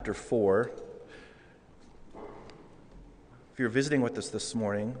Chapter 4. If you're visiting with us this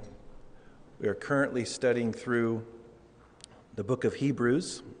morning, we are currently studying through the book of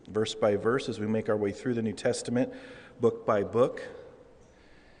Hebrews, verse by verse, as we make our way through the New Testament, book by book.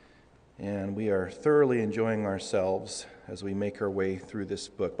 And we are thoroughly enjoying ourselves as we make our way through this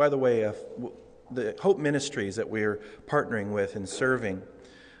book. By the way, the Hope Ministries that we're partnering with and serving,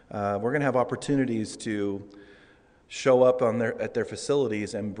 we're going to have opportunities to show up at their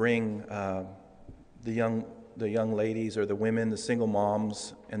facilities and bring the young ladies or the women, the single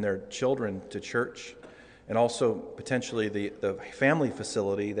moms, and their children to church, and also potentially the family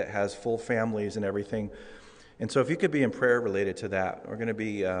facility that has full families and everything. And so if you could be in prayer related to that, we're going to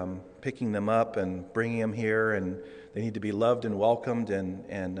be picking them up and bringing them here, and they need to be loved and welcomed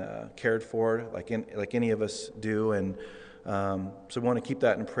and cared for like any of us do. And so we want to keep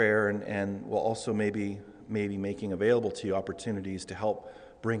that in prayer, and we'll also maybe making available to you opportunities to help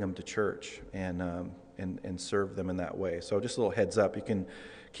bring them to church and serve them in that way. So just a little heads up, you can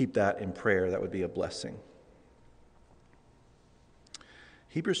keep that in prayer. That would be a blessing.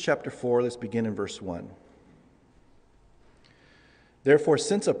 Hebrews chapter 4, let's begin in verse 1. Therefore,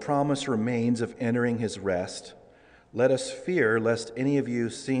 since a promise remains of entering his rest, let us fear lest any of you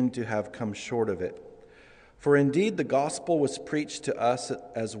seem to have come short of it. For indeed the gospel was preached to us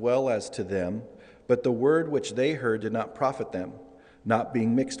as well as to them, but the word which they heard did not profit them, not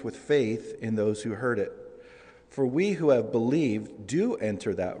being mixed with faith in those who heard it. For we who have believed do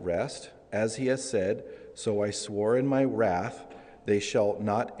enter that rest, as he has said, so I swore in my wrath, they shall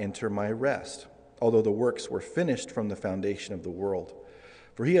not enter my rest, although the works were finished from the foundation of the world.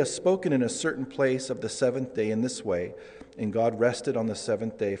 For he has spoken in a certain place of the seventh day in this way, and God rested on the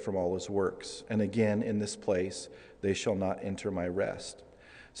seventh day from all his works. And again in this place, they shall not enter my rest.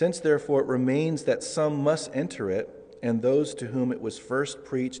 Since therefore it remains that some must enter it, and those to whom it was first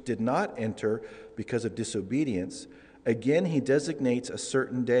preached did not enter because of disobedience, again he designates a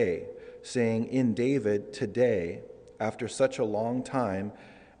certain day, saying in David, today, after such a long time,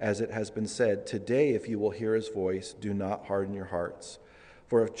 as it has been said, today if you will hear his voice, do not harden your hearts.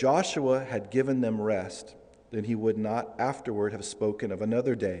 For if Joshua had given them rest, then he would not afterward have spoken of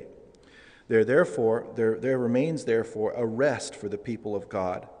another day. There remains therefore a rest for the people of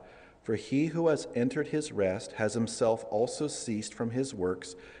God. For he who has entered his rest has himself also ceased from his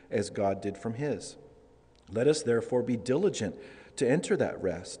works, as God did from his. Let us therefore be diligent to enter that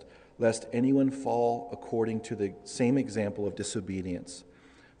rest, lest anyone fall according to the same example of disobedience.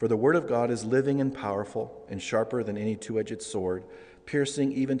 For the word of God is living and powerful, and sharper than any two-edged sword,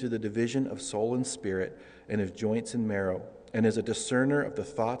 piercing even to the division of soul and spirit, and of joints and marrow, and is a discerner of the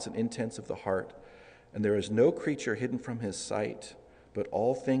thoughts and intents of the heart. And there is no creature hidden from his sight, but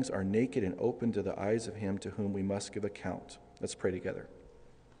all things are naked and open to the eyes of him to whom we must give account. Let's pray together.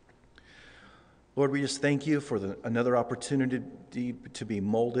 Lord, we just thank you for another opportunity to be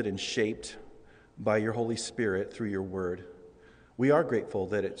molded and shaped by your Holy Spirit through your word. We are grateful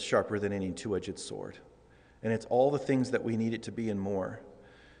that it's sharper than any two-edged sword, and it's all the things that we need it to be and more.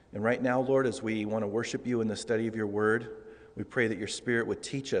 And right now, Lord, as we want to worship you in the study of your word, we pray that your Spirit would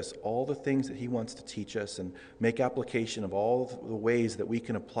teach us all the things that he wants to teach us and make application of all the ways that we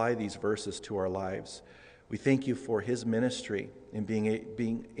can apply these verses to our lives. We thank you for his ministry and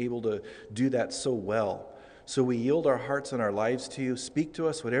being able to do that so well. So we yield our hearts and our lives to you. Speak to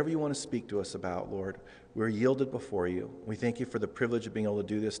us whatever you want to speak to us about, Lord. We're yielded before you. We thank you for the privilege of being able to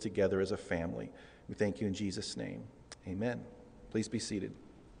do this together as a family. We thank you in Jesus' name. Amen. Please be seated.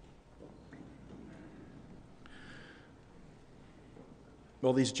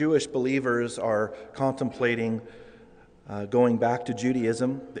 Well, these Jewish believers are contemplating going back to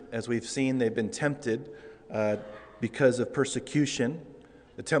Judaism. As we've seen, they've been tempted because of persecution.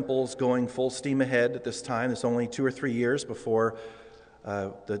 The temple's going full steam ahead at this time. It's only 2 or 3 years before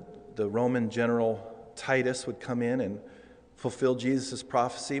the Roman general Titus would come in and fulfill Jesus'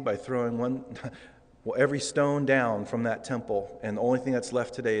 prophecy by throwing every stone down from that temple. And the only thing that's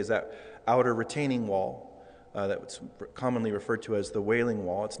left today is that outer retaining wall. That's commonly referred to as the Wailing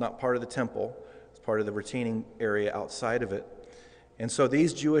Wall. It's not part of the temple. It's part of the retaining area outside of it. And so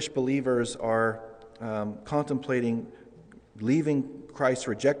these Jewish believers are contemplating leaving Christ,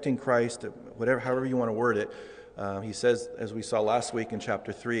 rejecting Christ, however you want to word it. He says, as we saw last week in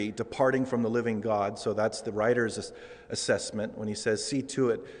chapter 3, departing from the living God. So that's the writer's assessment when he says, see to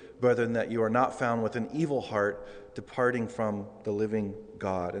it, brethren, that you are not found with an evil heart, departing from the living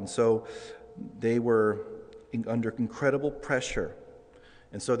God. And so they were under incredible pressure.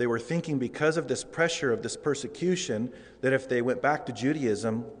 And so they were thinking, because of this pressure of this persecution, that if they went back to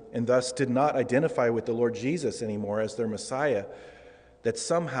Judaism and thus did not identify with the Lord Jesus anymore as their Messiah, that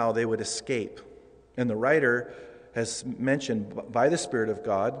somehow they would escape. And the writer has mentioned by the Spirit of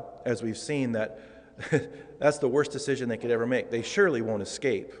God, as we've seen, that that's the worst decision they could ever make. They surely won't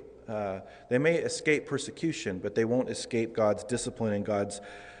escape. They may escape persecution, but they won't escape God's discipline and God's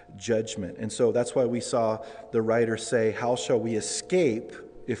judgment. And so that's why we saw the writer say, how shall we escape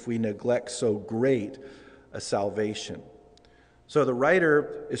if we neglect so great a salvation? So the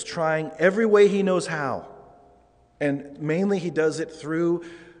writer is trying every way he knows how. And mainly he does it through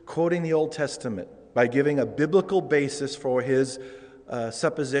quoting the Old Testament, by giving a biblical basis for his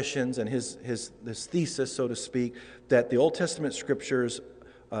suppositions and his thesis, so to speak, that the Old Testament scriptures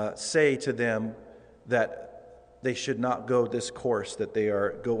say to them that they should not go this course, that they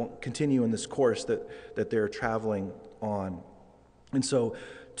are continue in this course that they're traveling on. And so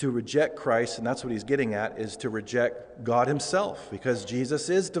to reject Christ, and that's what he's getting at, is to reject God himself, because Jesus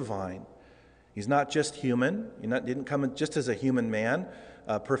is divine. He's not just human. He didn't come just as a human man,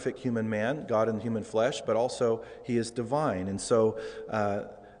 a perfect human man, God in human flesh, but also he is divine. And so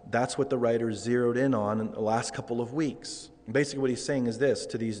that's what the writer zeroed in on in the last couple of weeks. Basically what he's saying is this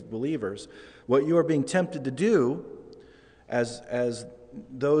to these believers: what you are being tempted to do as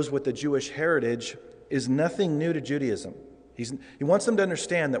those with the Jewish heritage is nothing new to Judaism. He wants them to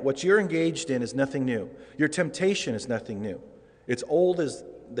understand that what you're engaged in is nothing new. Your temptation is nothing new. It's old as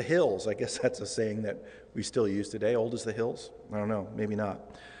the hills. I guess that's a saying that we still use today. Old as the hills? I don't know. Maybe not.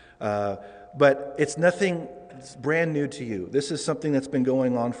 But it's nothing. It's brand new to you. This is something that's been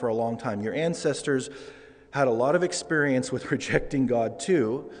going on for a long time. Your ancestors had a lot of experience with rejecting God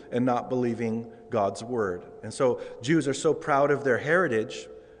too and not believing God's word. And so Jews are so proud of their heritage,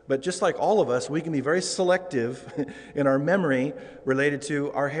 but just like all of us, we can be very selective in our memory related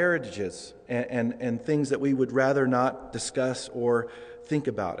to our heritages and things that we would rather not discuss or think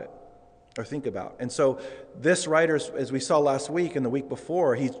about. And so this writer, as we saw last week and the week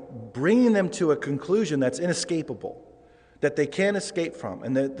before, he's bringing them to a conclusion that's inescapable, that they can't escape from.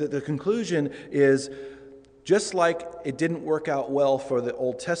 And the conclusion is, just like it didn't work out well for the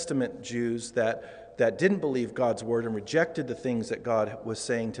Old Testament Jews that didn't believe God's word and rejected the things that God was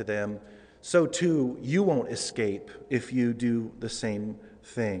saying to them, so too you won't escape if you do the same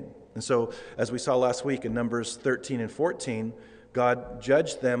thing. And so, as we saw last week in Numbers 13 and 14, God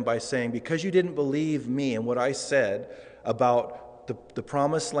judged them by saying, because you didn't believe me and what I said about the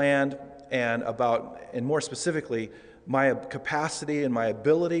promised land and more specifically, my capacity and my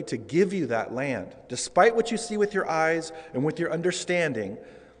ability to give you that land, despite what you see with your eyes and with your understanding,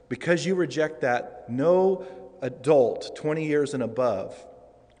 because you reject that, no adult 20 years and above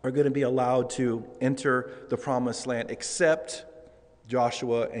are going to be allowed to enter the promised land except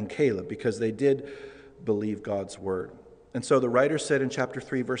Joshua and Caleb, because they did believe God's word. And so the writer said in chapter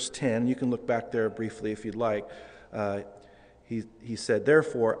 3, verse 10, you can look back there briefly if you'd like, he said,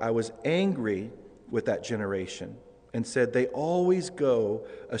 therefore I was angry with that generation and said, they always go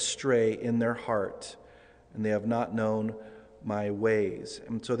astray in their heart, and they have not known my ways.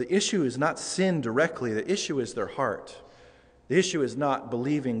 And so the issue is not sin directly, the issue is their heart. The issue is not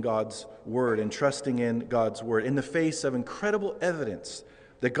believing God's word and trusting in God's word in the face of incredible evidence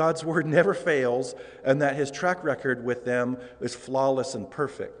that God's word never fails and that his track record with them is flawless and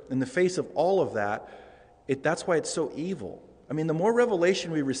perfect. In the face of all of that, that's why it's so evil. I mean, the more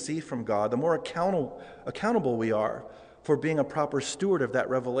revelation we receive from God, the more accountable we are for being a proper steward of that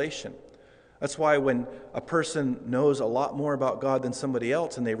revelation. That's why when a person knows a lot more about God than somebody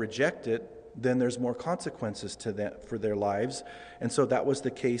else and they reject it, then there's more consequences to that for their lives. And so that was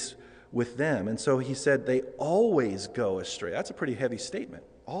the case with them. And so he said they always go astray. That's a pretty heavy statement.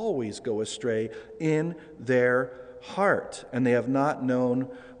 Always go astray in their heart, and they have not known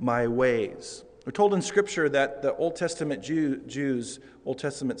my ways. We're told in Scripture that the Old Testament Jews, Old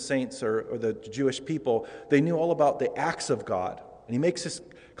Testament saints, or the Jewish people, they knew all about the acts of God. And he makes this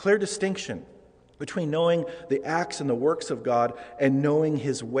clear distinction between knowing the acts and the works of God and knowing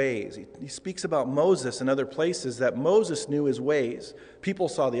his ways. He speaks about Moses in other places, that Moses knew his ways. People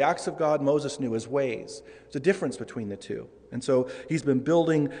saw the acts of God, Moses knew his ways. There's a difference between the two. And so he's been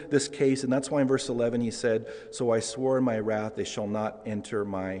building this case, and that's why in verse 11 he said, so I swore in my wrath, they shall not enter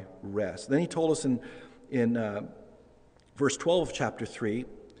my rest. Then he told us in verse 12 of chapter 3,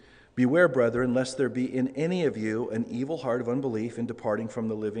 beware, brethren, lest there be in any of you an evil heart of unbelief in departing from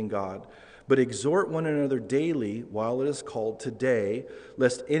the living God. But exhort one another daily while it is called today,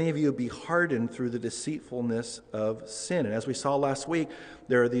 lest any of you be hardened through the deceitfulness of sin. And as we saw last week,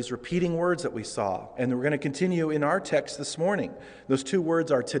 there are these repeating words that we saw. And we're going to continue in our text this morning. Those two words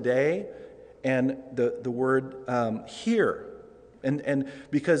are today and the word here. And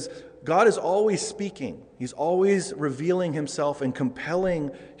because God is always speaking. He's always revealing himself and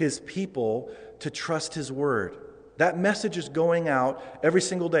compelling his people to trust his word. That message is going out every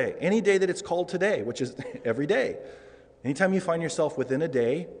single day. Any day that it's called today, which is every day. Anytime you find yourself within a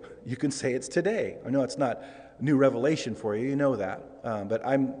day, you can say it's today. I know it's not new revelation for you. You know that. But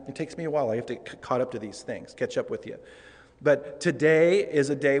it takes me a while. I have to get caught up to these things, catch up with you. But today is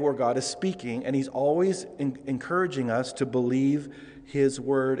a day where God is speaking, and he's always encouraging us to believe his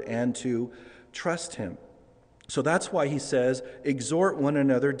word and to trust him. So that's why he says, exhort one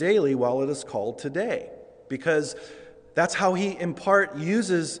another daily while it is called today. Because that's how he in part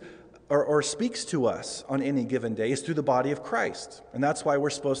uses or speaks to us on any given day, is through the body of Christ. And that's why we're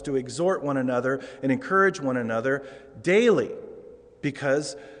supposed to exhort one another and encourage one another daily,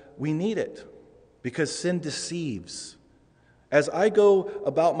 because we need it, because sin deceives. As I go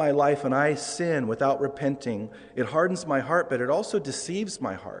about my life and I sin without repenting, it hardens my heart, but it also deceives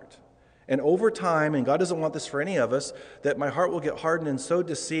my heart. And over time, and God doesn't want this for any of us, that my heart will get hardened and so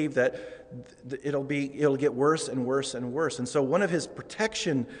deceived that it'll get worse and worse and worse. And so one of his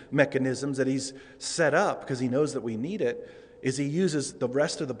protection mechanisms that he's set up, because he knows that we need it, is he uses the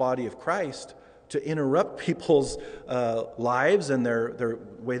rest of the body of Christ to interrupt people's lives and their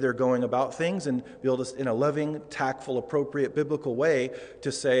way they're going about things, and be able to, in a loving, tactful, appropriate, biblical way,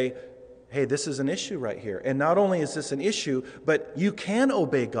 to say, hey, this is an issue right here. And not only is this an issue, but you can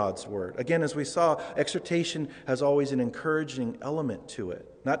obey God's word. Again, as we saw, exhortation has always an encouraging element to it.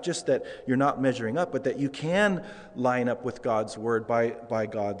 Not just that you're not measuring up, but that you can line up with God's word by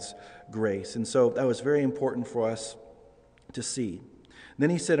God's grace. And so that was very important for us to see. And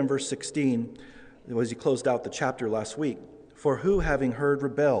then he said in verse 16, as he closed out the chapter last week, for who, having heard,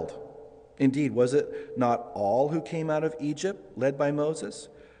 rebelled? Indeed, was it not all who came out of Egypt, led by Moses?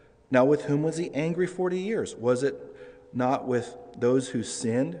 Now with whom was he angry 40 years? Was it not with those who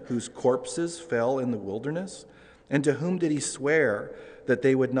sinned, whose corpses fell in the wilderness? And to whom did he swear that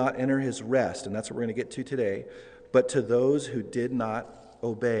they would not enter his rest? And that's what we're going to get to today. But to those who did not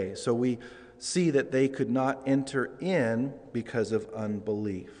obey. So we see that they could not enter in because of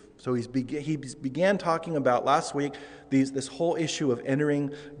unbelief. So he began talking about last week this whole issue of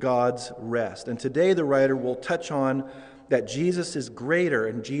entering God's rest. And today the writer will touch on that Jesus is greater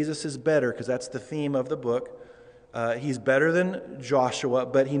and Jesus is better, because that's the theme of the book. He's better than Joshua,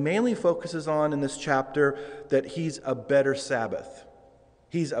 but he mainly focuses on in this chapter that he's a better Sabbath.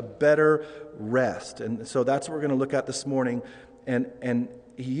 He's a better rest. And so that's what we're going to look at this morning. And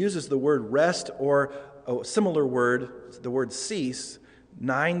he uses the word rest, or a similar word, the word cease,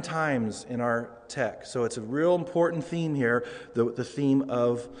 9 times in our text. So it's a real important theme here, the theme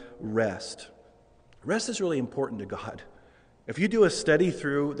of rest. Rest is really important to God. If you do a study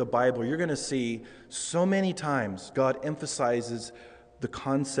through the Bible, you're going to see so many times God emphasizes the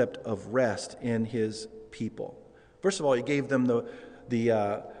concept of rest in his people. First of all, he gave them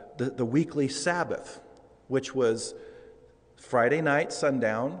the weekly Sabbath, which was Friday night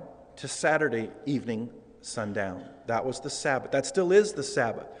sundown to Saturday evening sundown. That was the Sabbath. That still is the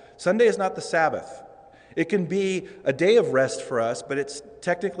Sabbath. Sunday is not the Sabbath. It can be a day of rest for us, but it's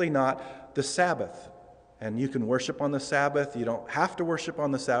technically not the Sabbath. And you can worship on the Sabbath. You don't have to worship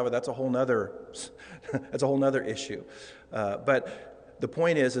on the Sabbath. That's a whole nother issue. But the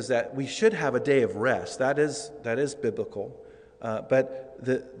point is that we should have a day of rest. That is biblical. But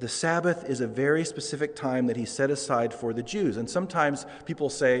the Sabbath is a very specific time that he set aside for the Jews. And sometimes people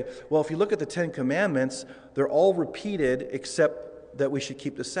say, well, if you look at the 10 Commandments, they're all repeated except that we should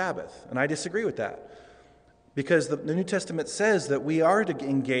keep the Sabbath. And I disagree with that. Because the New Testament says that we are to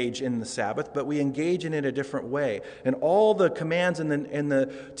engage in the Sabbath, but we engage in it a different way. And all the commands in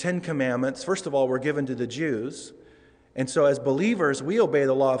the 10 Commandments, first of all, were given to the Jews. And so as believers, we obey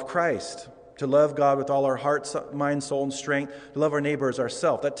the law of Christ, to love God with all our heart, mind, soul, and strength, to love our neighbor as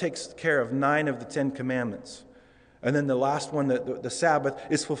ourselves. That takes care of 9 of the 10 Commandments. And then the last one, the Sabbath,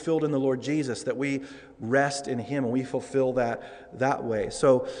 is fulfilled in the Lord Jesus, that we rest in him and we fulfill that way.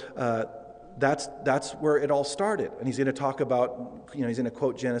 So that's where it all started. And he's going to talk about, he's going to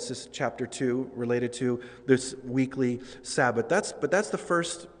quote Genesis chapter 2 related to this weekly Sabbath. But that's the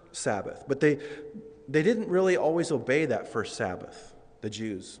first Sabbath. But they didn't really always obey that first Sabbath, the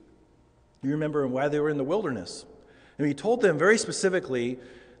Jews. You remember why they were in the wilderness. And he told them very specifically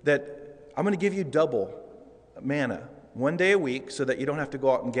that I'm going to give you double manna, 1 day a week, so that you don't have to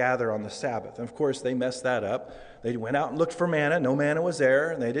go out and gather on the Sabbath. And of course, they messed that up. They went out and looked for manna. No manna was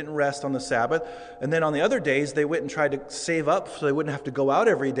there, and they didn't rest on the Sabbath. And then on the other days, they went and tried to save up so they wouldn't have to go out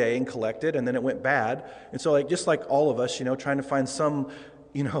every day and collect it, and then it went bad. And so just like all of us, trying to find some,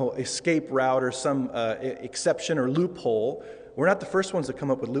 escape route or some exception or loophole, we're not the first ones to come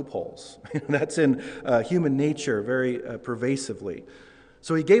up with loopholes. That's in human nature very pervasively.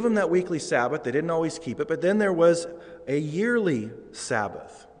 So he gave them that weekly Sabbath. They didn't always keep it, but then there was a yearly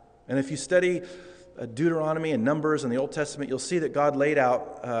Sabbath. And if you study Deuteronomy and Numbers in the Old Testament, you'll see that God laid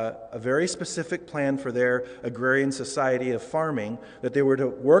out a very specific plan for their agrarian society of farming, that they were to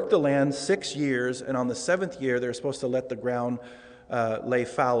work the land 6 years, and on the 7th year, they're supposed to let the ground lay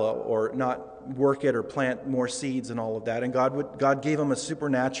fallow or not work it or plant more seeds and all of that. And God gave them a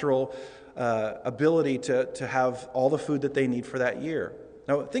supernatural ability to have all the food that they need for that year.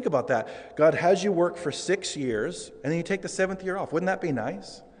 Now, think about that. God has you work for 6 years, and then you take the 7th year off. Wouldn't that be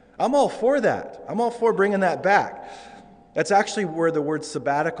nice? I'm all for that. I'm all for bringing that back. That's actually where the word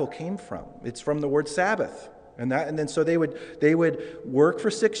sabbatical came from. It's from the word Sabbath. And then so they would work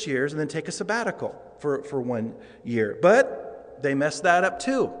for 6 years and then take a sabbatical for 1 year. But they messed that up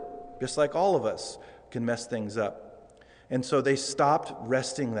too, just like all of us can mess things up. And so they stopped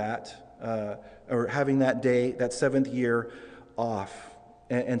resting that, or having that day, that 7th year off.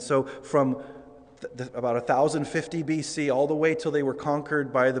 And so from about 1050 BC all the way till they were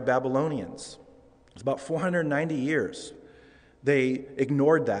conquered by the Babylonians, it's about 490 years. They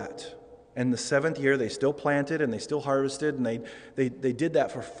ignored that. And the 7th year, they still planted and they still harvested, and they did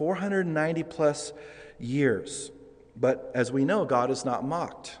that for 490 plus years. But as we know, God is not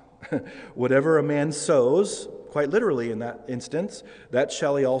mocked. Whatever a man sows, quite literally in that instance, that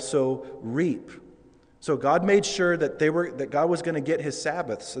shall he also reap. So God made sure that God was going to get his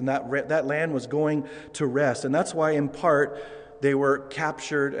Sabbaths, and that land was going to rest. And that's why, in part, they were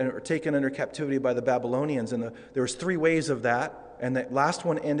captured and taken under captivity by the Babylonians. And there was 3 ways of that. And the last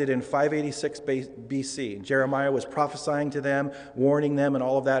one ended in 586 BC. Jeremiah was prophesying to them, warning them, and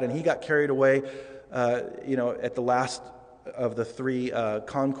all of that. And he got carried away, at the last of the 3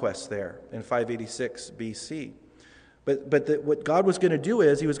 conquests there in 586 BC. But what God was going to do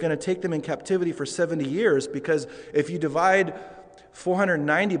is he was going to take them in captivity for 70 years, because if you divide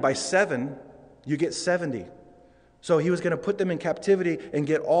 490 by 7, you get 70. So he was going to put them in captivity and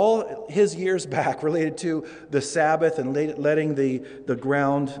get all his years back related to the Sabbath and letting the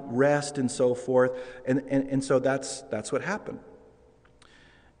ground rest and so forth. And so that's what happened.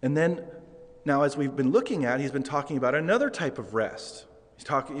 And then, now as we've been looking at, he's been talking about another type of rest.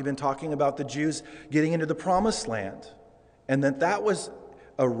 He's been talking about the Jews getting into the Promised Land, and that was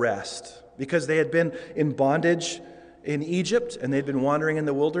a rest because they had been in bondage in Egypt and they'd been wandering in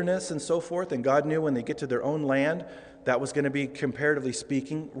the wilderness and so forth, and God knew when they get to their own land, that was going to be, comparatively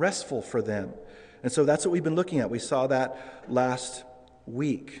speaking, restful for them. And so that's what we've been looking at. We saw that last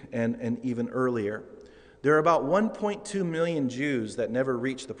week and even earlier. There are about 1.2 million Jews that never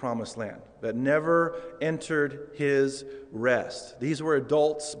reached the Promised Land, that never entered his rest. These were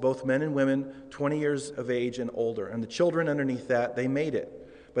adults, both men and women, 20 years of age and older. And the children underneath that, they made it.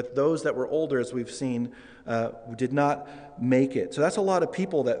 But those that were older, as we've seen, did not make it. So that's a lot of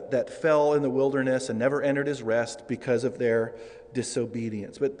people that fell in the wilderness and never entered his rest because of their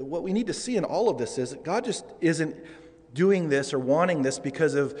disobedience. But what we need to see in all of this is that God just isn't doing this or wanting this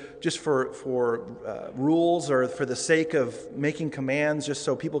because of just for rules or for the sake of making commands just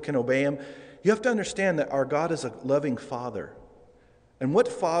so people can obey him. You have to understand that our God is a loving Father. And what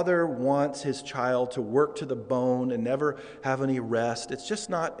father wants his child to work to the bone and never have any rest? It's just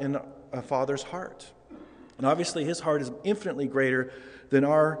not in a father's heart. And obviously his heart is infinitely greater than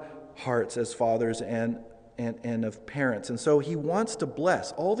our hearts as fathers and of parents. And so he wants to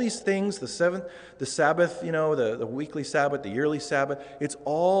bless all these things, the Sabbath, the weekly Sabbath, the yearly Sabbath. It's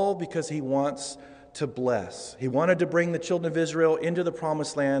all because he wants to bless. He wanted to bring the children of Israel into the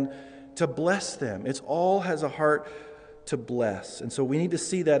Promised Land to bless them. It's all has a heart to bless. And so we need to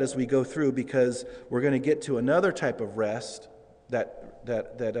see that as we go through, because we're going to get to another type of rest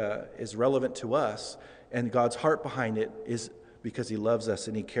that is relevant to us, and God's heart behind it is because he loves us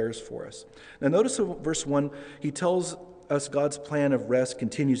and he cares for us. Now notice in verse 1, he tells us God's plan of rest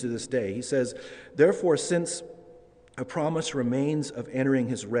continues to this day. He says, "Therefore, since a promise remains of entering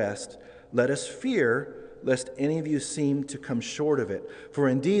his rest, let us fear lest any of you seem to come short of it. For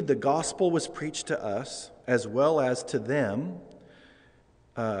indeed the gospel was preached to us as well as to them."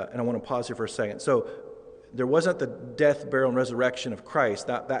 And I want to pause here for a second. So there wasn't the death, burial, and resurrection of Christ,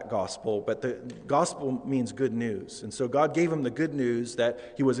 not that gospel, but the gospel means good news. And so God gave him the good news that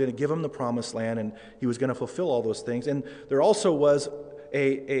he was going to give him the Promised Land and he was going to fulfill all those things. And there also was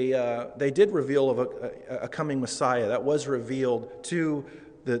they did reveal of a coming Messiah that was revealed to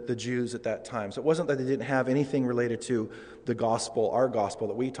the Jews at that time. So it wasn't that they didn't have anything related to the gospel, our gospel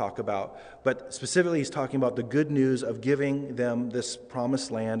that we talk about, but specifically he's talking about the good news of giving them this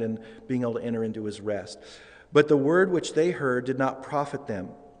promised land and being able to enter into his rest. But the word which they heard did not profit them,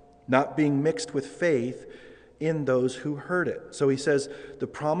 not being mixed with faith in those who heard it. So he says, the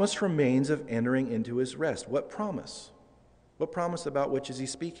promise remains of entering into his rest. What promise? What promise about which is he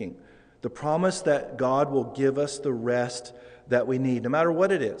speaking? The promise that God will give us the rest that we need, no matter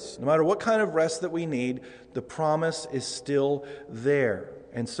what it is, no matter what kind of rest that we need, the promise is still there.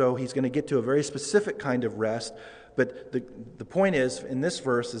 And so he's going to get to a very specific kind of rest. But the point is, in this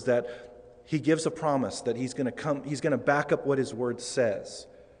verse, is that he gives a promise that he's going to back up what his word says.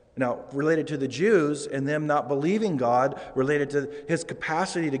 Now, related to the Jews and them not believing God, related to his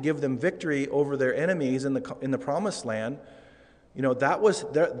capacity to give them victory over their enemies in the promised land, that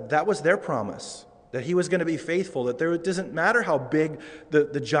was their promise, that he was going to be faithful, that it doesn't matter how big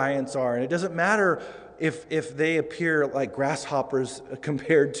the giants are, and it doesn't matter if they appear like grasshoppers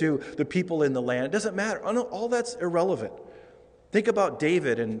compared to the people in the land. It doesn't matter. All that's irrelevant. Think about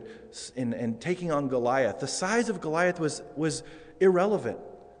David and taking on Goliath. The size of Goliath was irrelevant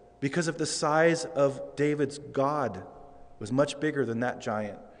because of the size of David's God was much bigger than that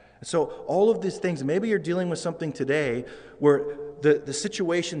giant. And so all of these things, maybe you're dealing with something today where the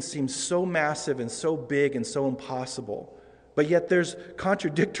situation seems so massive and so big and so impossible, but yet there's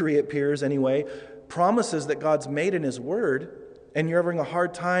contradictory, it appears anyway, promises that God's made in his word, and you're having a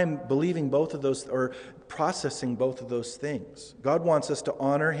hard time believing both of those or processing both of those things. God wants us to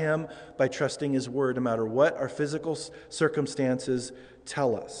honor him by trusting his word no matter what our physical circumstances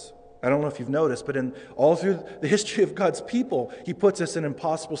tell us. I don't know if you've noticed, but all through the history of God's people, he puts us in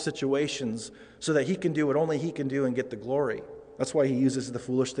impossible situations so that he can do what only he can do and get the glory. That's why he uses the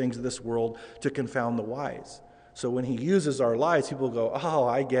foolish things of this world to confound the wise. So when he uses our lives, people go, oh,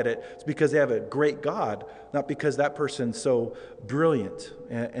 I get it. It's because they have a great God, not because that person's so brilliant.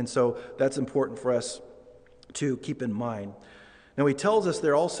 And so that's important for us to keep in mind. Now he tells us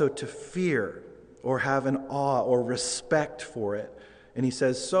there also to fear or have an awe or respect for it. And he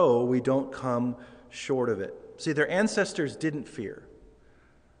says, so we don't come short of it. See, their ancestors didn't fear.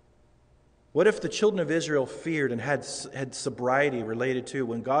 What if the children of Israel feared and had sobriety related to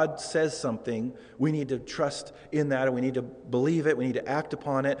when God says something, we need to trust in that and we need to believe it, we need to act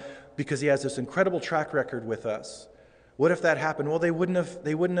upon it because he has this incredible track record with us. What if that happened? Well, they would have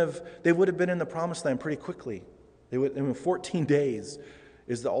been in the promised land pretty quickly. 14 days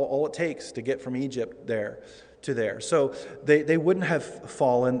is all it takes to get from Egypt there to there. So they wouldn't have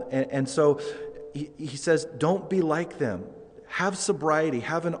fallen. And so he says, don't be like them. Have sobriety,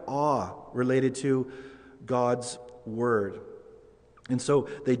 have an awe related to God's word. And so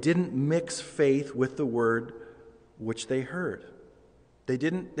they didn't mix faith with the word which they heard.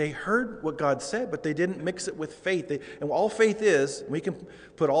 They heard what God said, but they didn't mix it with faith. And all faith is, we can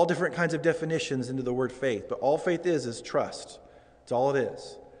put all different kinds of definitions into the word faith, but all faith is trust. That's all it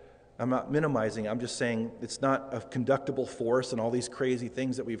is. I'm not minimizing. I'm just saying it's not a conductible force and all these crazy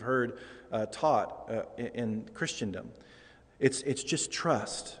things that we've heard taught in Christendom. It's just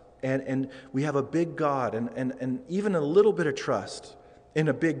trust. And we have a big God, and even a little bit of trust in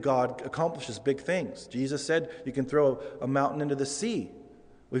a big God accomplishes big things. Jesus said you can throw a mountain into the sea.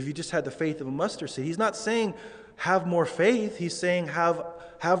 If you just had the faith of a mustard seed. He's not saying have more faith. He's saying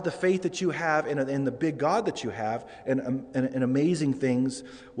have the faith that you have in the big God that you have, and amazing things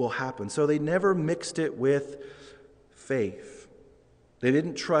will happen. So they never mixed it with faith. They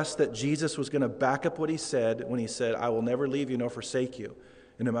didn't trust that Jesus was going to back up what he said when he said, I will never leave you nor forsake you.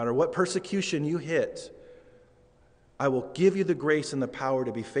 And no matter what persecution you hit, I will give you the grace and the power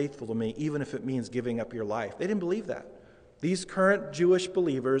to be faithful to me, even if it means giving up your life. They didn't believe that. These current Jewish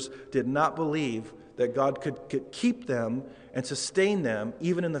believers did not believe that God could keep them and sustain them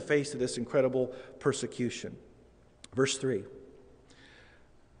even in the face of this incredible persecution. Verse 3.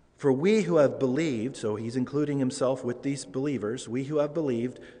 For we who have believed, so he's including himself with these believers, we who have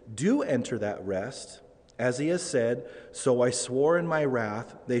believed do enter that rest. As he has said, so I swore in my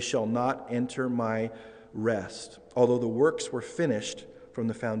wrath, they shall not enter my rest, although the works were finished from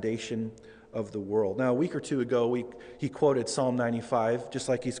the foundation of the world. Now, a week or two ago, he quoted Psalm 95, just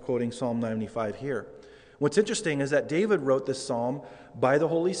like he's quoting Psalm 95 here. What's interesting is that David wrote this psalm by the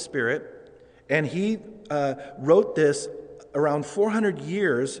Holy Spirit, and he wrote this around 400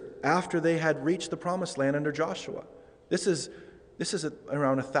 years after they had reached the promised land under Joshua. This is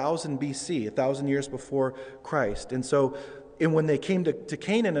around 1000 BC, 1,000 years before Christ. And so when they came to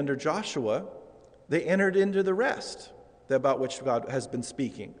Canaan under Joshua, they entered into the rest about which God has been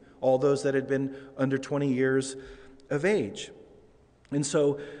speaking. All those that had been under 20 years of age. And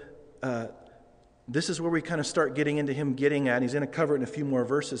so this is where we kind of start getting into him getting at, and he's going to cover it in a few more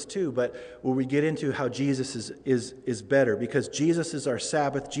verses too, but where we get into how Jesus is better, because Jesus is our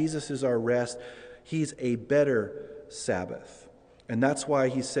Sabbath, Jesus is our rest. he's a better Sabbath. And that's why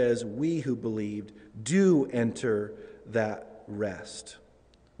he says, we who believed do enter that rest.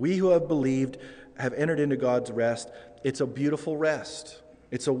 We who have believed have entered into God's rest. It's a beautiful rest.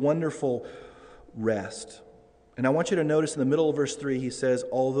 It's a wonderful rest. And I want you to notice in the middle of verse 3, he says,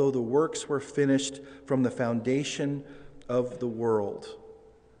 although the works were finished from the foundation of the world.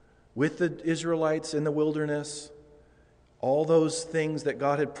 With the Israelites in the wilderness, all those things that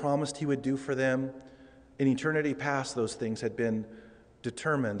God had promised he would do for them, in eternity past, those things had been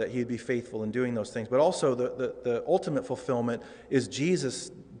determined that he would be faithful in doing those things. But also the ultimate fulfillment is Jesus'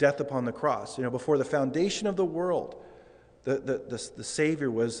 death upon the cross. Before the foundation of the world, the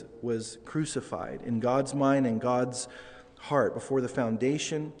Savior was crucified in God's mind and God's heart before the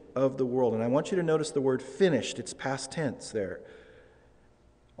foundation of the world. And I want you to notice the word finished. It's past tense there.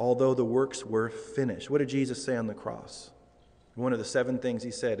 Although the works were finished. What did Jesus say on the cross? One of the 7 things he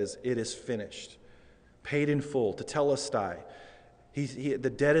said is, it is finished. Paid in full, tetelestai. The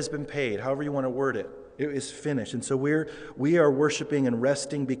debt has been paid, however you want to word it. It is finished. And so we are worshiping and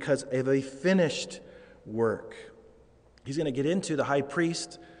resting because of a finished work. He's going to get into the high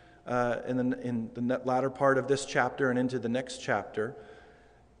priest in the latter part of this chapter and into the next chapter.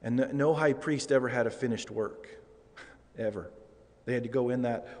 And no high priest ever had a finished work, ever. They had to go in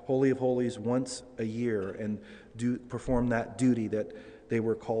that Holy of Holies once a year and perform that duty that they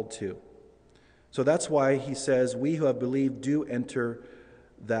were called to. So that's why he says, we who have believed do enter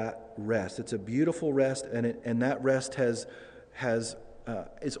that rest. It's a beautiful rest, and that rest has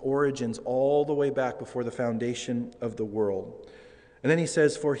its origins all the way back before the foundation of the world. And then he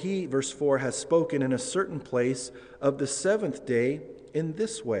says, for he, verse 4, has spoken in a certain place of the 7th day in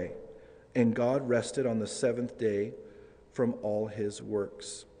this way. And God rested on the 7th day from all his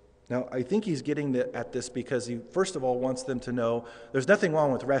works. Now, I think he's getting at this because he, first of all, wants them to know there's nothing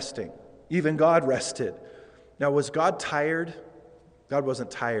wrong with resting. Even God rested. Now, was God tired? God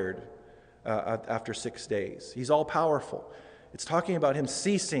wasn't tired after 6 days. He's all-powerful. It's talking about him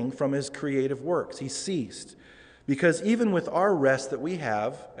ceasing from his creative works. He ceased. Because even with our rest that we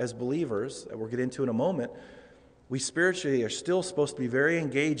have as believers, that we'll get into in a moment, we spiritually are still supposed to be very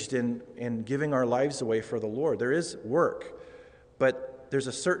engaged in giving our lives away for the Lord. There is work, but there's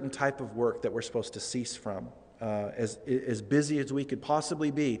a certain type of work that we're supposed to cease from. As busy as we could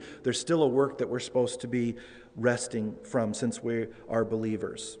possibly be, there's still a work that we're supposed to be resting from since we are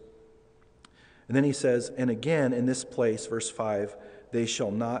believers. And then he says, and again in this place, verse 5, they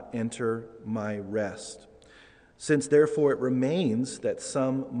shall not enter my rest. Since therefore it remains that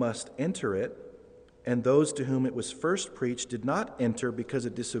some must enter it, and those to whom it was first preached did not enter because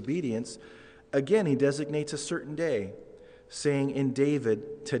of disobedience, again he designates a certain day, saying in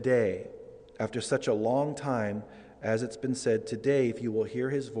David, today, after such a long time, as it's been said, today, if you will hear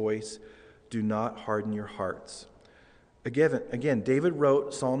his voice, do not harden your hearts. Again, David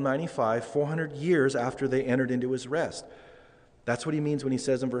wrote Psalm 95 400 years after they entered into his rest. That's what he means when he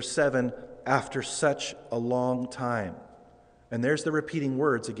says in verse 7, after such a long time. And there's the repeating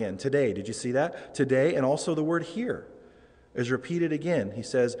words again, today. Did you see that? Today, and also the word here is repeated again. He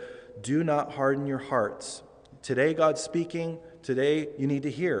says, do not harden your hearts. Today, God's speaking. Today, you need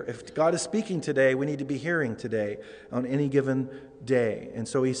to hear. If God is speaking today, we need to be hearing today on any given day. And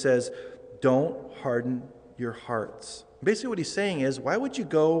so he says, don't harden your hearts. Basically what he's saying is, why would you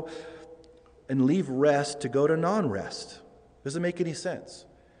go and leave rest to go to non-rest? Doesn't make any sense.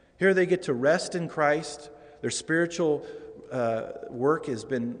 Here they get to rest in Christ. Their spiritual work has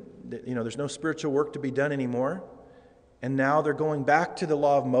been, there's no spiritual work to be done anymore. And now they're going back to the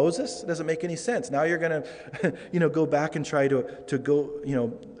law of Moses. It doesn't make any sense. Now you're going to, go back and try to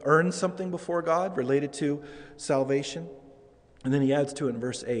go, earn something before God related to salvation. And then he adds to it in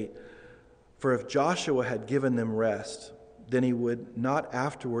verse 8, for if Joshua had given them rest, then he would not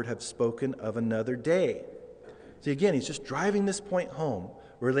afterward have spoken of another day. See, again, he's just driving this point home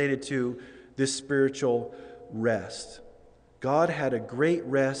related to this spiritual rest. God had a greater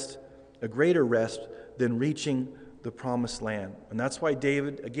rest than reaching the promised land. And that's why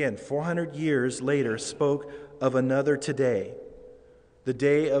David, again, 400 years later, spoke of another today, the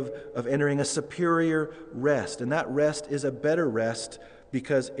day of entering a superior rest. And that rest is a better rest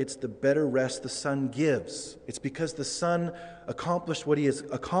because it's the better rest the Son gives. It's because the Son accomplished what he has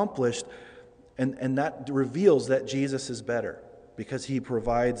accomplished, and that reveals that Jesus is better because he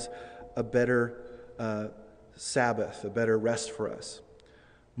provides a better Sabbath, a better rest for us.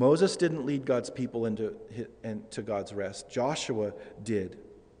 Moses didn't lead God's people into God's rest. Joshua did.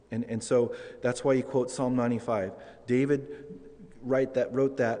 And so that's why he quotes Psalm 95. David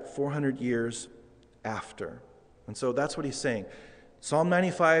wrote that 400 years after. And so that's what he's saying. Psalm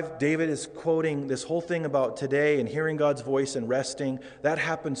 95, David is quoting this whole thing about today and hearing God's voice and resting. That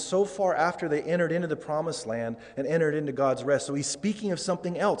happened so far after they entered into the promised land and entered into God's rest. So he's speaking of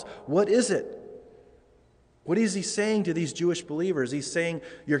something else. What is it? What is he saying to these Jewish believers? He's saying,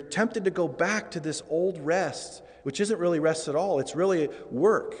 you're tempted to go back to this old rest, which isn't really rest at all. It's really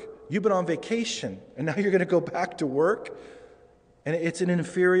work. You've been on vacation, and now you're going to go back to work? And it's an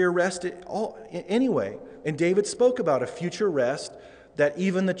inferior rest anyway. And David spoke about a future rest that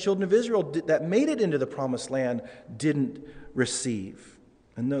even the children of Israel that made it into the promised land didn't receive.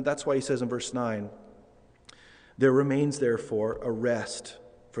 And that's why he says in verse 9, there remains therefore a rest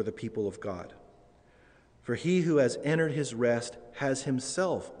for the people of God. For he who has entered his rest has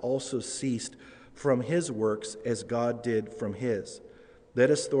himself also ceased from his works as God did from his. Let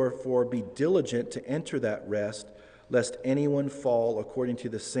us therefore be diligent to enter that rest, lest anyone fall according to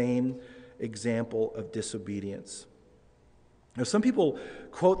the same example of disobedience. Now, some people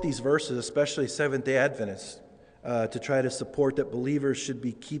quote these verses, especially Seventh-day Adventists, to try to support that believers should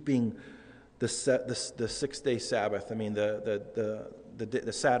be keeping the six-day Sabbath. I mean,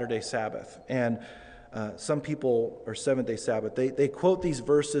 the Saturday Sabbath. And some people, or Seventh-day Sabbath, they quote these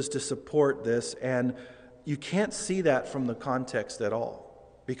verses to support this, and you can't see that from the context at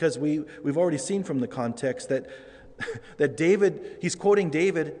all. Because we've already seen from the context that David, he's quoting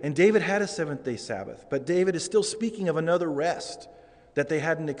David, and David had a seventh-day Sabbath, but David is still speaking of another rest that they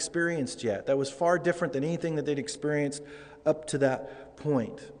hadn't experienced yet. That was far different than anything that they'd experienced up to that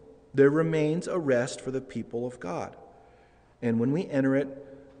point. There remains a rest for the people of God. And when we enter it,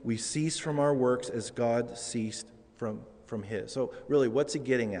 we cease from our works as God ceased from his. So really, what's he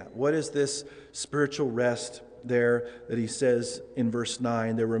getting at? What is this spiritual rest there that he says in verse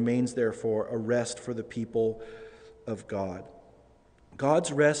 9, there remains therefore a rest for the people of God?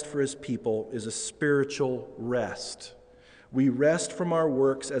 God's rest for his people is a spiritual rest. We rest from our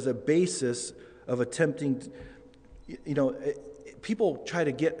works as a basis of attempting, people try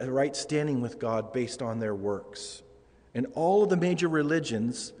to get a right standing with God based on their works. And all of the major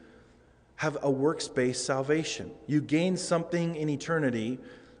religions have a works-based salvation. You gain something in eternity,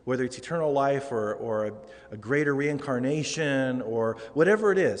 whether it's eternal life or a greater reincarnation or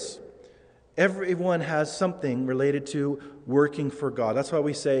whatever it is. Everyone has something related to working for God. That's why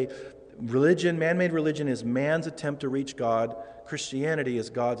we say religion, man-made religion, is man's attempt to reach God. Christianity is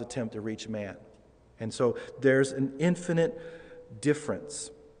God's attempt to reach man. And so there's an infinite difference.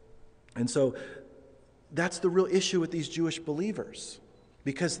 And so that's the real issue with these Jewish believers,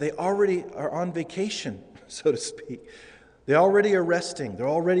 because they already are on vacation, so to speak. They already are resting. They're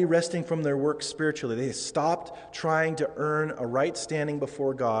already resting from their work spiritually. They stopped trying to earn a right standing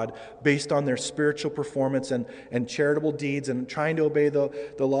before God based on their spiritual performance and charitable deeds and trying to obey the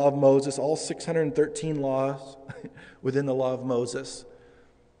law of Moses, all 613 laws within the law of Moses.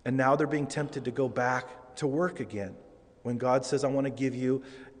 And now they're being tempted to go back to work again when God says, I want to give you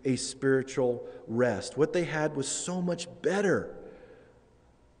a spiritual rest. What they had was so much better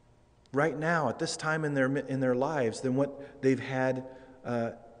right now at this time in their lives than what they've had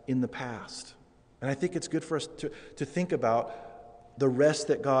in the past. And I think it's good for us to think about the rest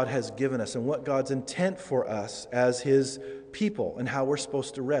that God has given us and what God's intent for us as his people and how we're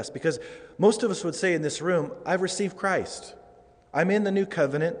supposed to rest. Because most of us would say in this room, I've received Christ. I'm in the new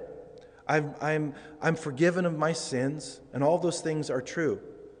covenant. I'm forgiven of my sins, and all those things are true.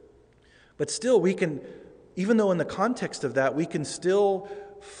 But still, we can, even though in the context of that, we can still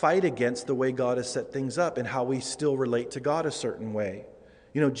fight against the way God has set things up and how we still relate to God a certain way.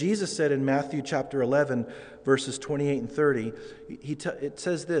 Jesus said in Matthew chapter 11, verses 28 and 30, it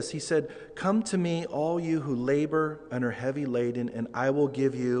says this. He said, come to me, all you who labor and are heavy laden, and I will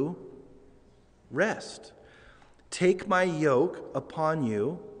give you rest. Take my yoke upon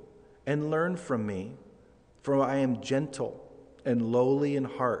you and learn from me, for I am gentle and lowly in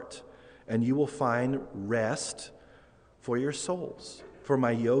heart, and you will find rest for your souls. For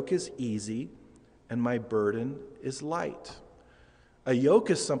my yoke is easy and my burden is light. A yoke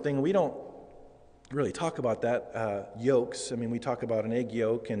is something we don't really talk about that, yokes. I mean, we talk about an egg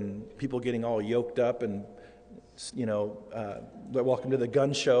yolk and people getting all yoked up and, welcome to the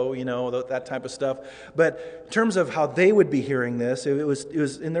gun show, that type of stuff. But in terms of how they would be hearing this, it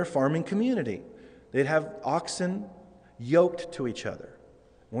was in their farming community. They'd have oxen yoked to each other.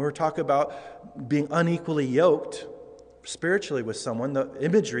 When we're talking about being unequally yoked spiritually with someone, the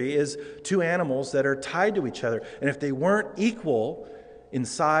imagery is two animals that are tied to each other. And if they weren't equal in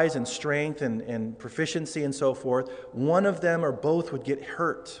size and strength and proficiency and so forth, one of them or both would get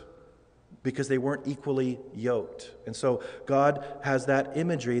hurt because they weren't equally yoked. And so God has that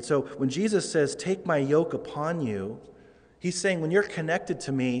imagery. So when Jesus says, take my yoke upon you, He's saying, when you're connected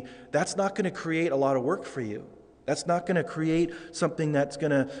to me, that's not going to create a lot of work for you. That's not going to create something that's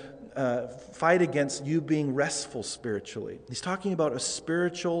going to fight against you being restful spiritually. He's talking about a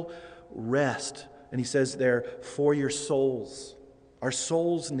spiritual rest. And he says there, for your souls. Our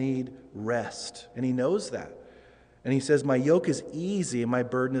souls need rest. And he knows that. And he says, my yoke is easy and my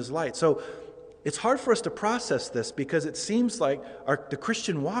burden is light. So it's hard for us to process this because it seems like the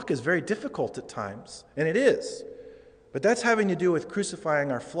Christian walk is very difficult at times. And it is. But that's having to do with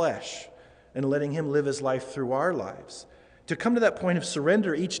crucifying our flesh and letting him live his life through our lives. To come to that point of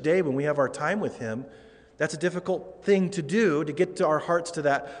surrender each day when we have our time with him, that's a difficult thing to do, to get to our hearts to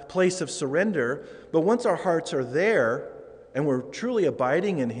that place of surrender. But once our hearts are there and we're truly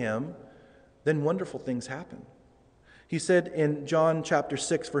abiding in him, then wonderful things happen. He said in John chapter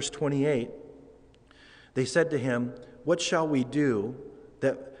 6, verse 28, they said to him, what shall we do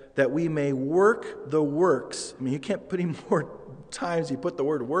that we may work the works? I mean, you can't put any more times you put the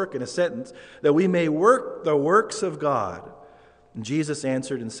word work in a sentence. That we may work the works of God. And Jesus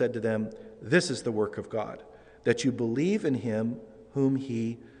answered and said to them, this is the work of God, that you believe in him whom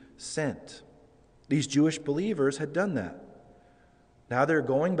he sent. These Jewish believers had done that. Now they're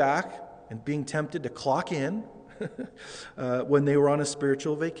going back and being tempted to clock in when they were on a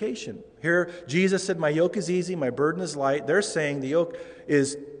spiritual vacation. Here, Jesus said, my yoke is easy, my burden is light. They're saying the yoke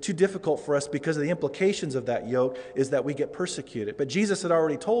is too difficult for us because of the implications of that yoke is that we get persecuted. But Jesus had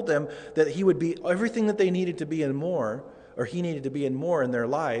already told them that he would be everything that they needed to be and more, or he needed to be and more in their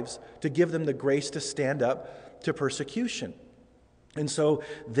lives to give them the grace to stand up to persecution. And so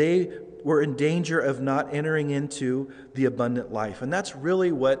they were in danger of not entering into the abundant life. And that's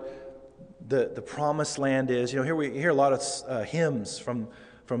really what the promised land is. You know, here we hear a lot of hymns from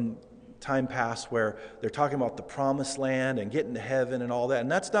time past where they're talking about the promised land and getting to heaven and all that.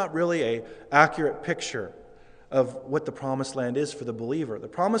 And that's not really an accurate picture of what the promised land is for the believer. The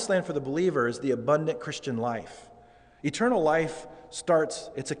promised land for the believer is the abundant Christian life. Eternal life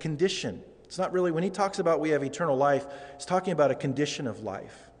it's a condition. It's not really, when he talks about we have eternal life, he's talking about a condition of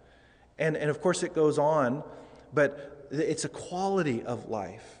life. And of course it goes on, but it's a quality of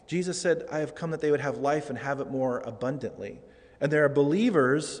life. Jesus said, I have come that they would have life and have it more abundantly. And there are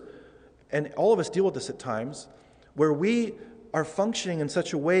believers, and all of us deal with this at times, where we are functioning in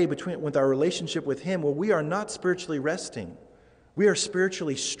such a way with our relationship with him where we are not spiritually resting. We are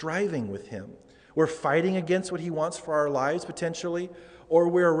spiritually striving with him. We're fighting against what he wants for our lives potentially, or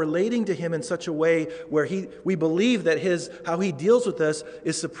we're relating to him in such a way where we believe that how he deals with us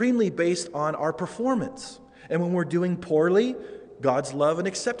is supremely based on our performance. And when we're doing poorly, God's love and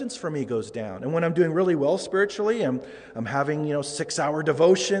acceptance for me goes down. And when I'm doing really well spiritually, I'm having 6-hour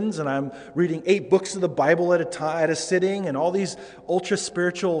devotions, and I'm reading 8 books of the Bible at a sitting, and all these ultra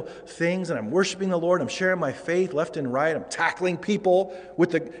spiritual things, and I'm worshiping the Lord. I'm sharing my faith left and right. I'm tackling people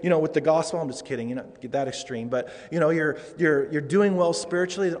with the gospel. I'm just kidding, get that extreme. But you're doing well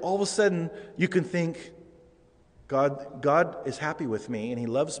spiritually, and all of a sudden you can think, God is happy with me, and he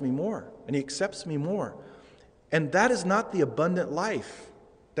loves me more, and he accepts me more. And that is not the abundant life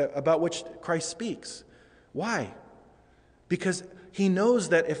about which Christ speaks. Why? Because he knows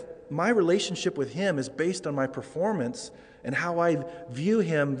that if my relationship with him is based on my performance and how I view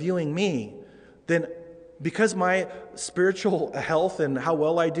him viewing me, then because my spiritual health and how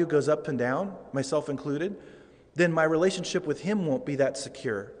well I do goes up and down, myself included, then my relationship with him won't be that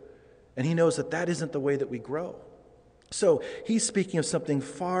secure. And he knows that isn't the way that we grow. So he's speaking of something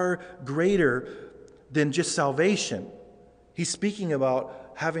far greater than just salvation. He's speaking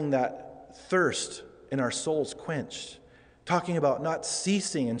about having that thirst in our souls quenched. Talking about not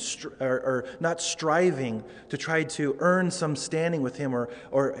ceasing or not striving to try to earn some standing with him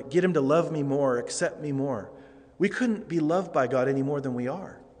or get him to love me more, accept me more. We couldn't be loved by God any more than we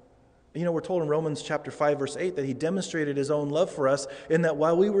are. We're told in Romans chapter 5, verse 8 that he demonstrated his own love for us in that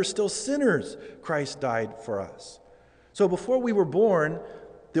while we were still sinners, Christ died for us. So before we were born,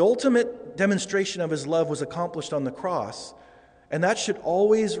 the ultimate demonstration of his love was accomplished on the cross, and that should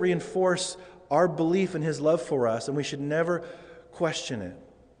always reinforce our belief in his love for us, and we should never question it.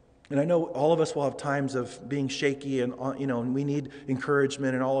 And I know all of us will have times of being shaky and we need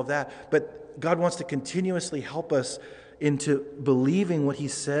encouragement and all of that, but God wants to continuously help us into believing what he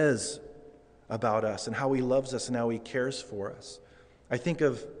says about us and how he loves us and how he cares for us. I think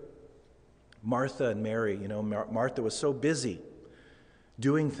of Martha and Mary. Martha was so busy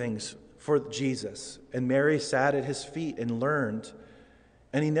doing things for Jesus. And Mary sat at his feet and learned.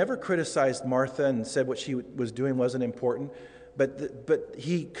 And he never criticized Martha and said what she was doing wasn't important. But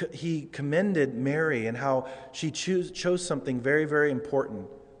he commended Mary and how she chose something very, very important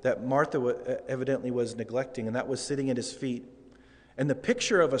that Martha evidently was neglecting, and that was sitting at his feet. And the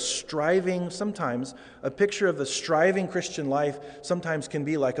picture of a striving Christian life sometimes can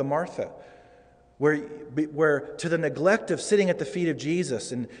be like a Martha, where to the neglect of sitting at the feet of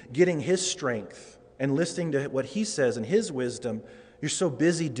Jesus and getting his strength and listening to what he says and his wisdom, you're so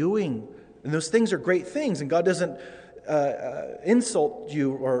busy doing. And those things are great things, and God doesn't insult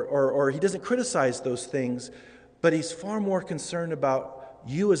you or he doesn't criticize those things, but he's far more concerned about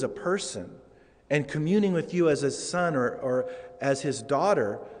you as a person and communing with you as his son or as his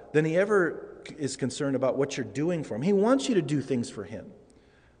daughter than he ever is concerned about what you're doing for him. He wants you to do things for him,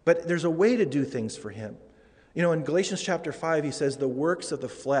 but there's a way to do things for him. In Galatians chapter 5, he says the works of the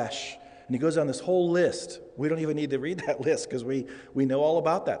flesh, and he goes on this whole list. We don't even need to read that list because we know all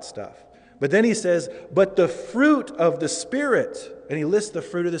about that stuff. But then he says, but the fruit of the Spirit, and he lists the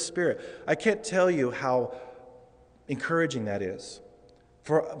fruit of the Spirit. I can't tell you how encouraging that is.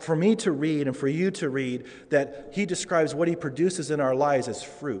 For me to read and for you to read that he describes what he produces in our lives as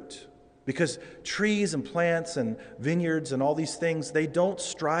fruit. Because trees and plants and vineyards and all these things, they don't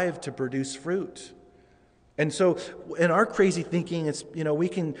strive to produce fruit. And so in our crazy thinking, it's we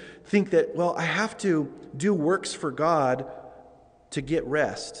can think that, well, I have to do works for God to get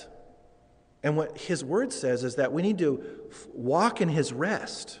rest. And what his word says is that we need to walk in his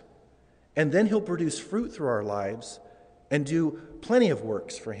rest, and then he'll produce fruit through our lives and do plenty of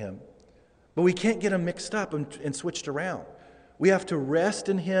works for him. But we can't get them mixed up and switched around. We have to rest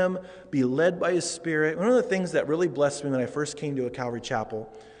in him, be led by his Spirit. One of the things that really blessed me when I first came to a Calvary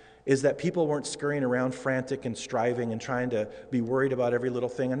Chapel is that people weren't scurrying around frantic and striving and trying to be worried about every little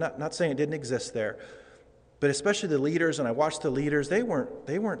thing. I'm not saying it didn't exist there, but especially the leaders, and I watched the leaders, they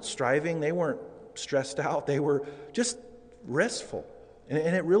weren't striving, they weren't stressed out, they were just restful.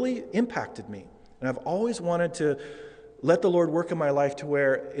 And it really impacted me. And I've always wanted to let the Lord work in my life to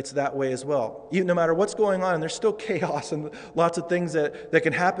where it's that way as well. Even no matter what's going on, and there's still chaos and lots of things that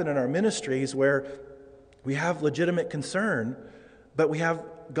can happen in our ministries where we have legitimate concern, but we have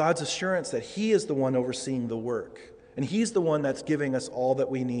God's assurance that he is the one overseeing the work. And he's the one that's giving us all that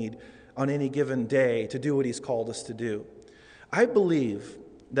we need on any given day to do what he's called us to do. I believe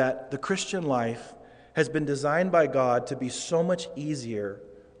that the Christian life has been designed by God to be so much easier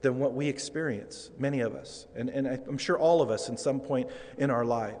than what we experience, many of us, and I'm sure all of us in some point in our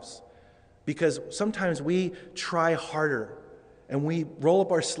lives. Because sometimes we try harder, and we roll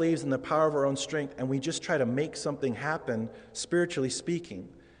up our sleeves in the power of our own strength, and we just try to make something happen, spiritually speaking.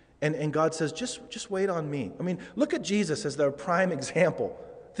 And God says, just wait on me. I mean, look at Jesus as the prime example.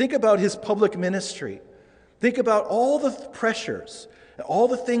 Think about his public ministry. Think about all the pressures, all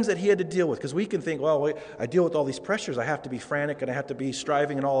the things that he had to deal with. Because we can think, well, wait, I deal with all these pressures. I have to be frantic and I have to be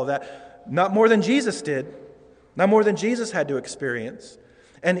striving and all of that. Not more than Jesus did. Not more than Jesus had to experience.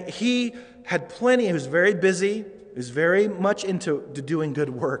 And he had plenty. He was very busy. He was very much into doing good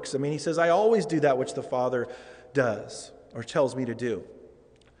works. I mean, he says, I always do that which the Father does or tells me to do.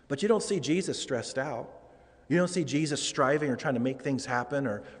 But you don't see Jesus stressed out. You don't see Jesus striving or trying to make things happen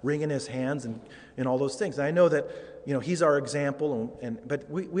or wringing his hands and all those things. And I know that he's our example, but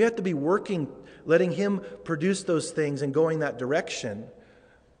we have to be working, letting him produce those things and going that direction.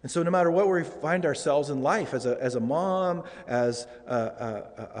 And so no matter what we find ourselves in life, as a mom, as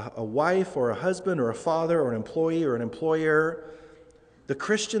a wife or a husband or a father or an employee or an employer, the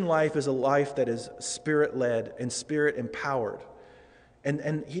Christian life is a life that is Spirit-led and Spirit-empowered.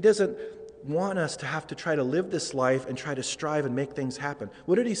 And he doesn't want us to have to try to live this life and try to strive and make things happen.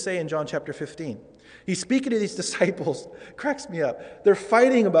 What did he say in John chapter 15? He's speaking to these disciples. Cracks me up. They're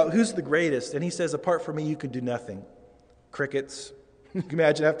fighting about who's the greatest. And he says, apart from me, you could do nothing. Crickets. You can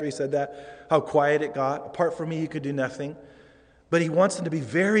imagine after he said that, how quiet it got. Apart from me, you could do nothing. But he wants them to be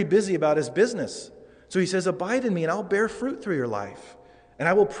very busy about his business. So he says, abide in me and I'll bear fruit through your life. And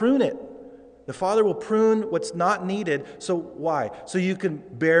I will prune it. The Father will prune what's not needed. So why? So you can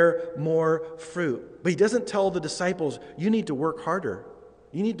bear more fruit. But he doesn't tell the disciples, you need to work harder.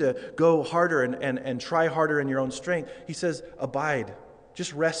 You need to go harder and try harder in your own strength. He says, abide.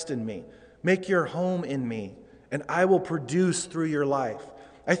 Just rest in me. Make your home in me. And I will produce through your life.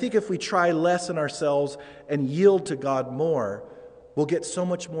 I think if we try less in ourselves and yield to God more, we'll get so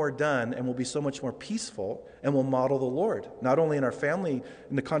much more done and we'll be so much more peaceful and we'll model the Lord. Not only in our family,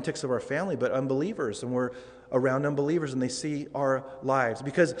 in the context of our family, but unbelievers. And we're around unbelievers and they see our lives.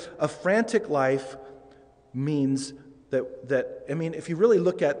 Because a frantic life means that if you really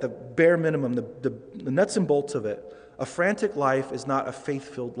look at the bare minimum, the nuts and bolts of it, a frantic life is not a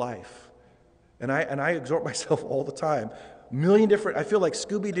faith-filled life. And I exhort myself all the time. I feel like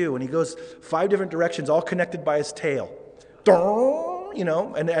Scooby-Doo when he goes 5 different directions, all connected by his tail.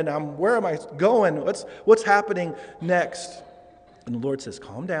 and where am I going? What's happening next? And the Lord says,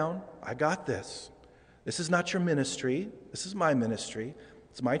 calm down. I got this. This is not your ministry. This is my ministry.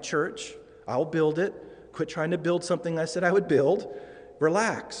 It's my church. I'll build it. Quit trying to build something I said I would build.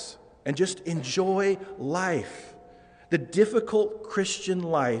 Relax and just enjoy life. The difficult Christian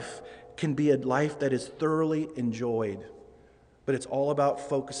life can be a life that is thoroughly enjoyed. But it's all about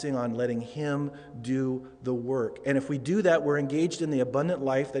focusing on letting Him do the work. And if we do that, we're engaged in the abundant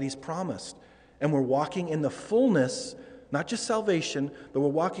life that He's promised. And we're walking in the fullness, not just salvation, but we're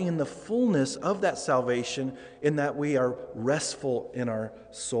walking in the fullness of that salvation in that we are restful in our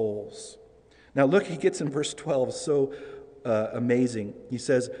souls. Now look, he gets in verse 12, so amazing. He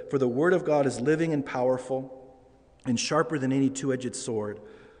says, "For the word of God is living and powerful and sharper than any two-edged sword,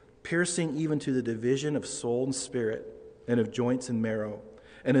 piercing even to the division of soul and spirit and of joints and marrow,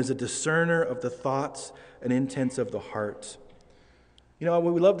 and is a discerner of the thoughts and intents of the heart." We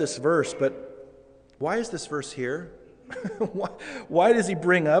love this verse, but why is this verse here? Why does he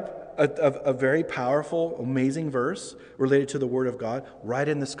bring up a very powerful, amazing verse related to the Word of God right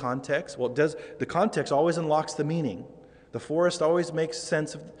in this context? Well, the context always unlocks the meaning. The forest always makes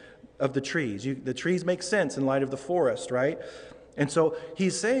sense of the trees. The trees make sense in light of the forest, right? And so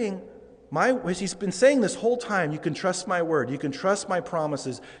he's saying, he's been saying this whole time, you can trust my word, you can trust my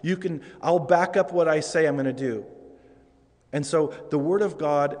promises, I'll back up what I say I'm going to do. And so the Word of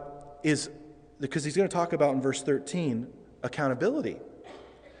God is, because he's going to talk about in verse 13, accountability.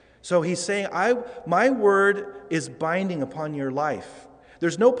 So he's saying, my word is binding upon your life.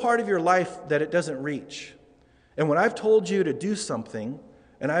 There's no part of your life that it doesn't reach. And when I've told you to do something,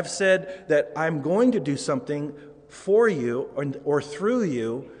 and I've said that I'm going to do something for you or through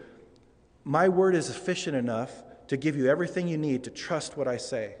you, my word is sufficient enough to give you everything you need to trust what I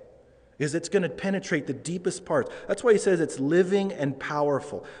say. Because it's going to penetrate the deepest parts. That's why he says it's living and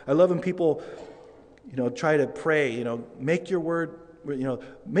powerful. I love when people, try to pray, make your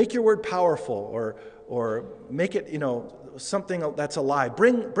word powerful, or make it, something that's alive.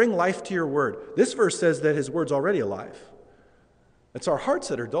 Bring life to your word. This verse says that his word's already alive. It's our hearts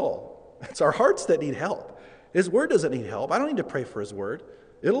that are dull. It's our hearts that need help. His word doesn't need help. I don't need to pray for his word.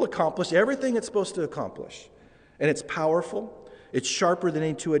 It'll accomplish everything it's supposed to accomplish. And it's powerful. It's sharper than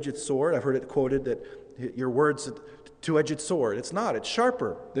any two-edged sword. I've heard it quoted that your word's a two-edged sword. It's not. It's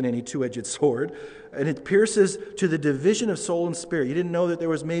sharper than any two-edged sword. And it pierces to the division of soul and spirit. You didn't know that there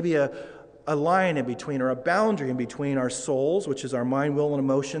was maybe a line in between, or a boundary in between our souls, which is our mind, will, and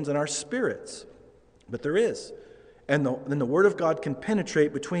emotions, and our spirits. But there is. And then the Word of God can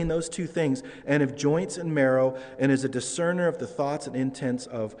penetrate between those two things, and of joints and marrow, and is a discerner of the thoughts and intents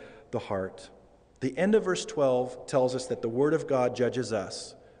of the heart. The end of verse 12 tells us that the Word of God judges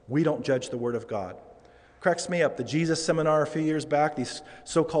us. We don't judge the Word of God. Cracks me up. The Jesus seminar a few years back, these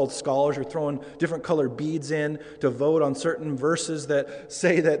so-called scholars are throwing different colored beads in to vote on certain verses that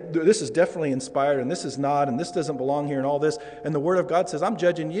say that this is definitely inspired and this is not, and this doesn't belong here and all this. And the Word of God says, I'm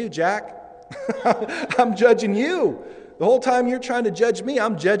judging you, Jack. I'm judging you. The whole time you're trying to judge me,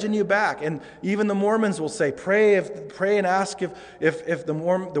 I'm judging you back. And even the Mormons will say, pray and ask if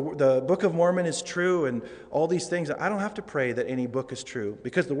the Book of Mormon is true and all these things. I don't have to pray that any book is true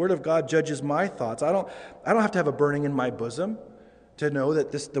because the Word of God judges my thoughts. I don't have to have a burning in my bosom to know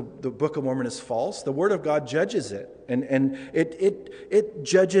that the Book of Mormon is false. The Word of God judges it. And it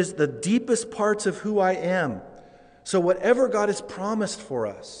judges the deepest parts of who I am. So whatever God has promised for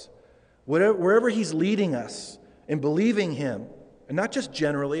us, wherever He's leading us, in believing Him, and not just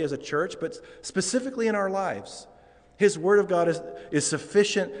generally as a church, but specifically in our lives. His Word of God is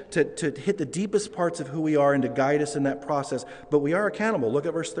sufficient to hit the deepest parts of who we are and to guide us in that process, but we are accountable. Look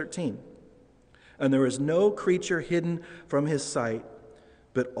at verse 13. And there is no creature hidden from His sight,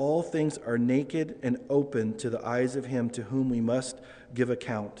 but all things are naked and open to the eyes of Him to whom we must give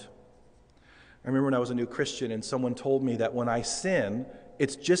account. I remember when I was a new Christian and someone told me that when I sin,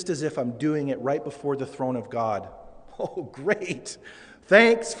 it's just as if I'm doing it right before the throne of God. Oh, great.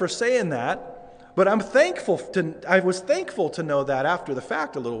 Thanks for saying that. But I was thankful to know that after the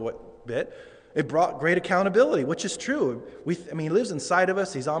fact a little bit. It brought great accountability, which is true. He lives inside of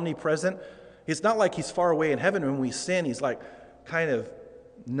us. He's omnipresent. It's not like He's far away in heaven when we sin. He's like kind of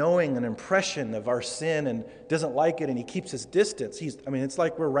knowing an impression of our sin and doesn't like it, and He keeps His distance. It's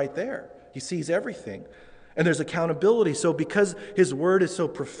like we're right there. He sees everything. And there's accountability. So because His Word is so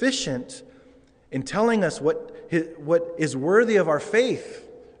proficient in telling us what is worthy of our faith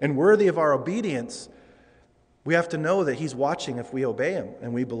and worthy of our obedience, we have to know that He's watching if we obey Him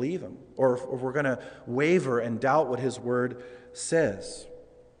and we believe Him, or if we're going to waver and doubt what His Word says.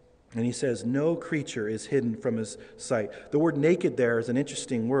 And he says, no creature is hidden from his sight. The word naked there is an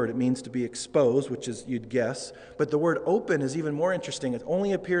interesting word. It means to be exposed, which is, you'd guess. But the word open is even more interesting. It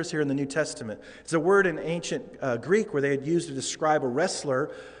only appears here in the New Testament. It's a word in ancient Greek where they had used to describe a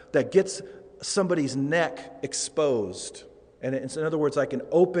wrestler that gets somebody's neck exposed. And it's, in other words, like an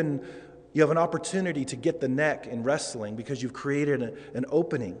open, you have an opportunity to get the neck in wrestling because you've created an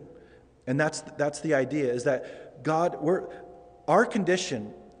opening. And that's the idea, is that our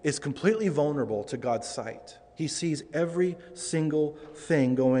condition is completely vulnerable to God's sight. He sees every single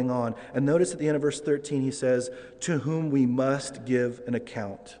thing going on. And notice at the end of verse 13, he says, to whom we must give an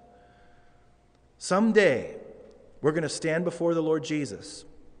account. Someday, we're going to stand before the Lord Jesus.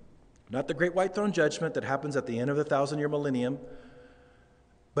 Not the great white throne judgment that happens at the end of the 1,000-year millennium,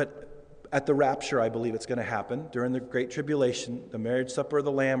 but at the rapture, I believe it's going to happen during the Great Tribulation, the marriage supper of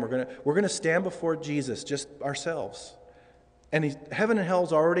the Lamb. We're going to stand before Jesus, just ourselves. And heaven and hell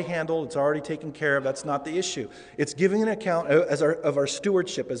is already handled. It's already taken care of. That's not the issue. It's giving an account of our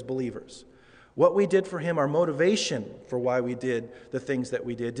stewardship as believers. What we did for him, our motivation for why we did the things that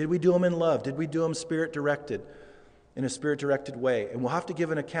we did. Did we do them in love? Did we do them spirit-directed, in a spirit-directed way? And we'll have to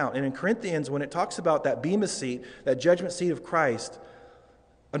give an account. And in Corinthians, when it talks about that bema seat, that judgment seat of Christ,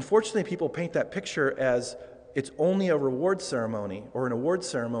 unfortunately, people paint that picture as it's only a reward ceremony or an award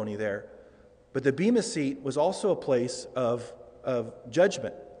ceremony there. But the bema seat was also a place of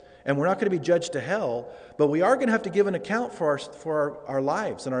judgment. And we're not going to be judged to hell, but we are going to have to give an account for our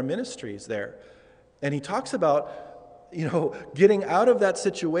lives and our ministries there. And he talks about, getting out of that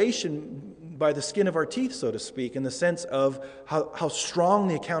situation by the skin of our teeth, so to speak, in the sense of how strong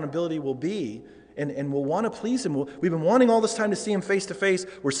the accountability will be. And we'll want to please him. We've been wanting all this time to see him face to face.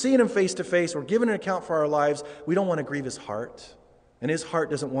 We're seeing him face to face. We're giving an account for our lives. We don't want to grieve his heart. And his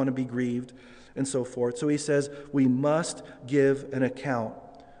heart doesn't want to be grieved, and so forth. So he says, we must give an account.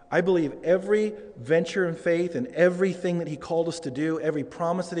 I believe every venture in faith and everything that he called us to do, every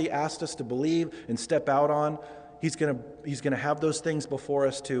promise that he asked us to believe and step out on, he's going to have those things before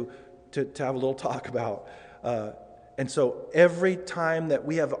us to have a little talk about. And so every time that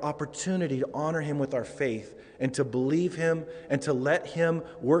we have opportunity to honor him with our faith and to believe him and to let him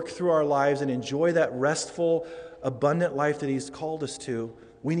work through our lives and enjoy that restful, abundant life that he's called us to,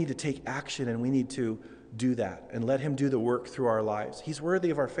 we need to take action and we need to do that and let him do the work through our lives. He's worthy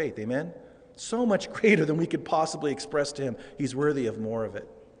of our faith, amen? So much greater than we could possibly express to him. He's worthy of more of it.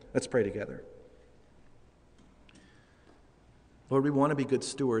 Let's pray together. Lord, we want to be good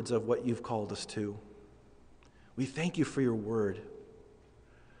stewards of what you've called us to. We thank you for your word.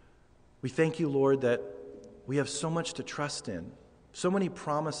 We thank you, Lord, that we have so much to trust in, so many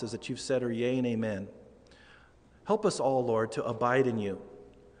promises that you've said are yea and amen. Help us all, Lord, to abide in you,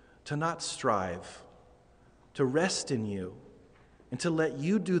 to not strive, to rest in you, and to let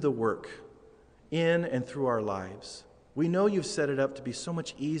you do the work in and through our lives. We know you've set it up to be so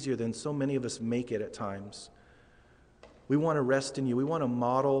much easier than so many of us make it at times. We want to rest in you. We want to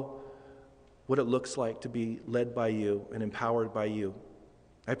model what it looks like to be led by you and empowered by you.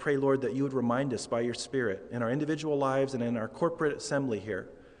 I pray, Lord, that you would remind us by your Spirit in our individual lives and in our corporate assembly here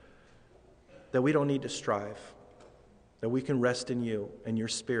that we don't need to strive, that we can rest in you and your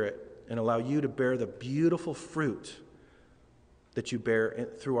Spirit and allow you to bear the beautiful fruit that you bear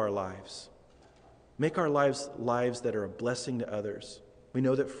through our lives. Make our lives that are a blessing to others. We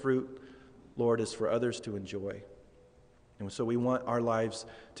know that fruit, Lord, is for others to enjoy. And so we want our lives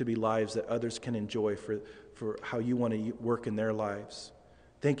to be lives that others can enjoy for how you want to work in their lives.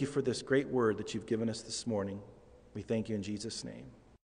 Thank you for this great word that you've given us this morning. We thank you in Jesus' name.